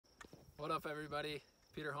What up, everybody?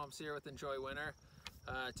 Peter Holmes here with Enjoy Winter.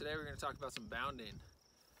 Today we're going to talk about some bounding.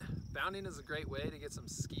 Bounding is a great way to get some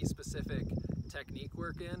ski-specific technique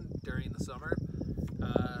work in during the summer.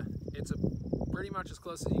 It's pretty much as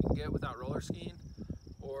close as you can get without roller skiing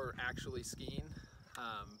or actually skiing,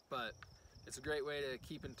 but it's a great way to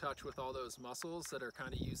keep in touch with all those muscles that are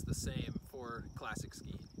kind of used the same for classic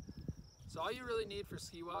skiing. So all you really need for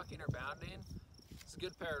ski walking or bounding is a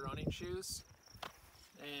good pair of running shoes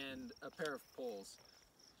and a pair of poles.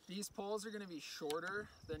 These poles are going to be shorter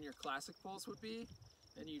than your classic poles would be,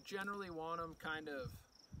 and you generally want them kind of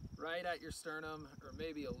right at your sternum or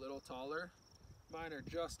maybe a little taller. Mine are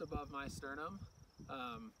just above my sternum,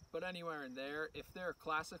 but anywhere in there. If they're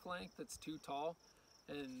classic length, it's too tall,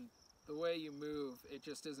 and the way you move, it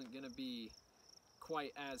just isn't going to be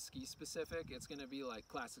quite as ski specific. It's going to be like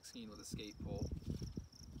classic skiing with a skate pole.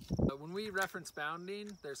 When we reference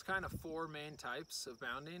bounding, there's kind of four main types of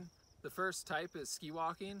bounding. The first type is ski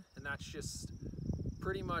walking, and that's just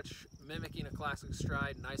pretty much mimicking a classic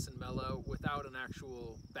stride, nice and mellow, without an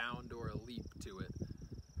actual bound or a leap to it.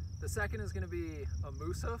 The second is going to be a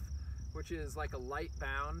moose hoof, which is like a light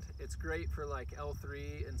bound. It's great for like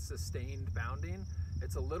L3 and sustained bounding.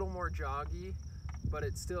 It's a little more joggy, but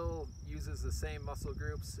it still uses the same muscle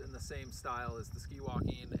groups and the same style as the ski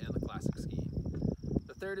walking and the classic skiing.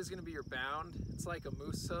 The third is going to be your bound. It's like a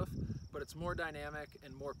moose hoof, but it's more dynamic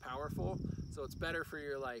and more powerful, so it's better for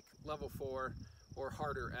your like level 4 or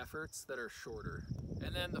harder efforts that are shorter.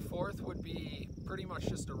 And then the fourth would be pretty much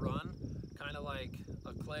just a run, kind of like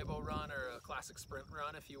a Claybo run or a classic sprint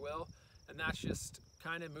run, if you will, and that's just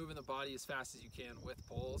kind of moving the body as fast as you can with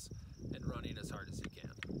poles and running as hard as you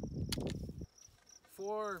can.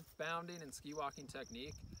 For bounding and ski walking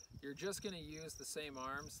technique, you're just going to use the same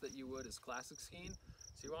arms that you would as classic skiing.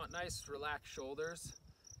 So you want nice relaxed shoulders,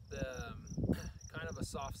 kind of a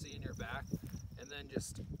soft C in your back, and then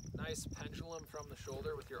just nice pendulum from the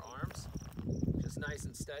shoulder with your arms, just nice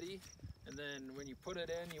and steady. And then when you put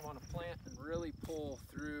it in, you want to plant and really pull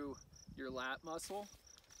through your lat muscle.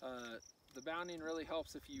 The bounding really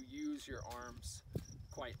helps if you use your arms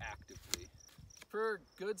quite actively. For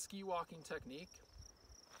good ski walking technique,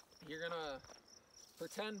 you're gonna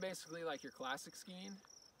pretend basically like you're classic skiing,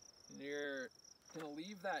 and you're gonna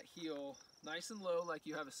leave that heel nice and low like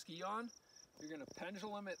you have a ski on. You're gonna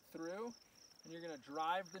pendulum it through, and you're gonna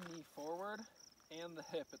drive the knee forward and the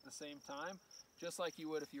hip at the same time, just like you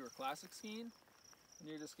would if you were classic skiing. And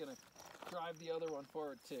you're just gonna drive the other one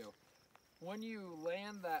forward too. When you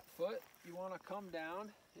land that foot, you wanna come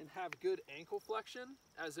down and have good ankle flexion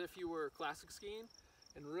as if you were classic skiing,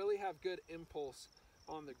 and really have good impulse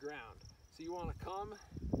on the ground. So you wanna come,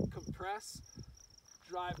 compress,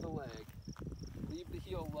 drive the leg. Leave the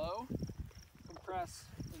heel low, compress,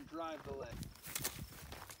 and drive the leg.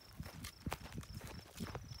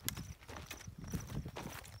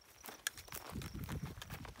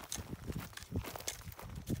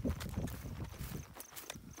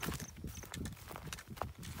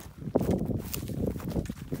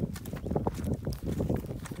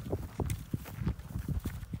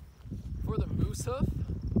 For the moose hoof,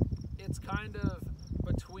 it's kind of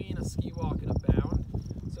between a ski walk and a bound.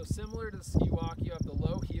 So similar to the ski walk, you have the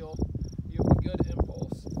low heel, you have the good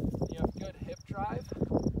impulse, you have good hip drive,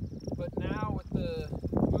 but now with the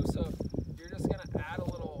moose hoof, you're just gonna add a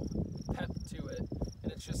little pep to it,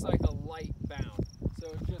 and it's just like a light bound. So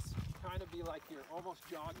it just kind of be like you're almost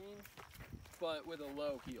jogging, but with a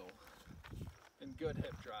low heel and good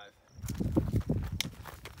hip drive.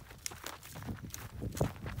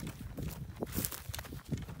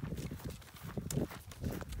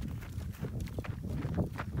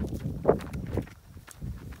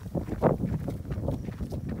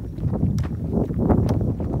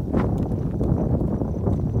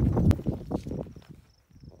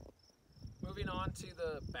 Moving on to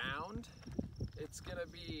the bound, it's going to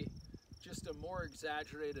be just a more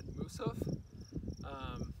exaggerated moose hoof.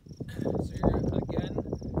 So you're again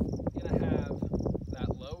going to have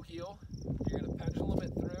that low heel, you're going to pendulum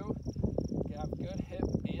it through, you have good hip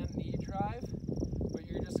and knee drive, but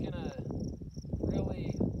you're just going to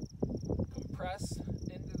really compress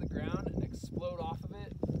into the ground and explode off of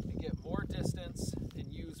it and get more distance and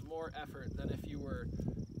use more effort than if you were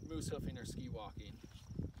moose hoofing or ski walking.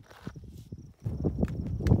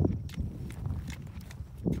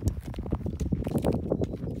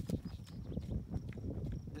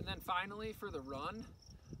 And then finally, for the run,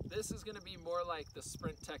 this is going to be more like the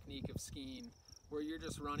sprint technique of skiing, where you're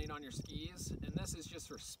just running on your skis, and this is just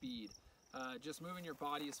for speed. Just moving your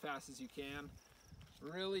body as fast as you can.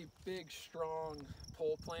 Really big, strong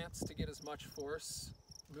pole plants to get as much force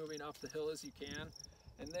moving up the hill as you can,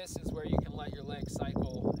 And this is where you can let your legs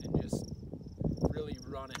cycle and just really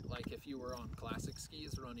run it like if you were on classic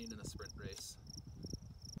skis running in a sprint race.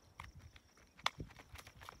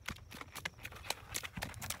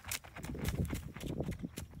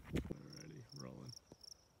 Alrighty, rolling.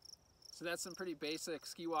 So that's some pretty basic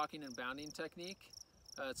ski walking and bounding technique.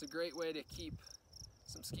 It's a great way to keep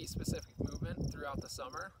some ski specific movement throughout the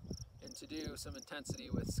summer and to do some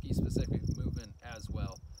intensity with ski specific movement as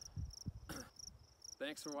well.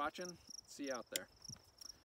 Thanks for watching. See you out there.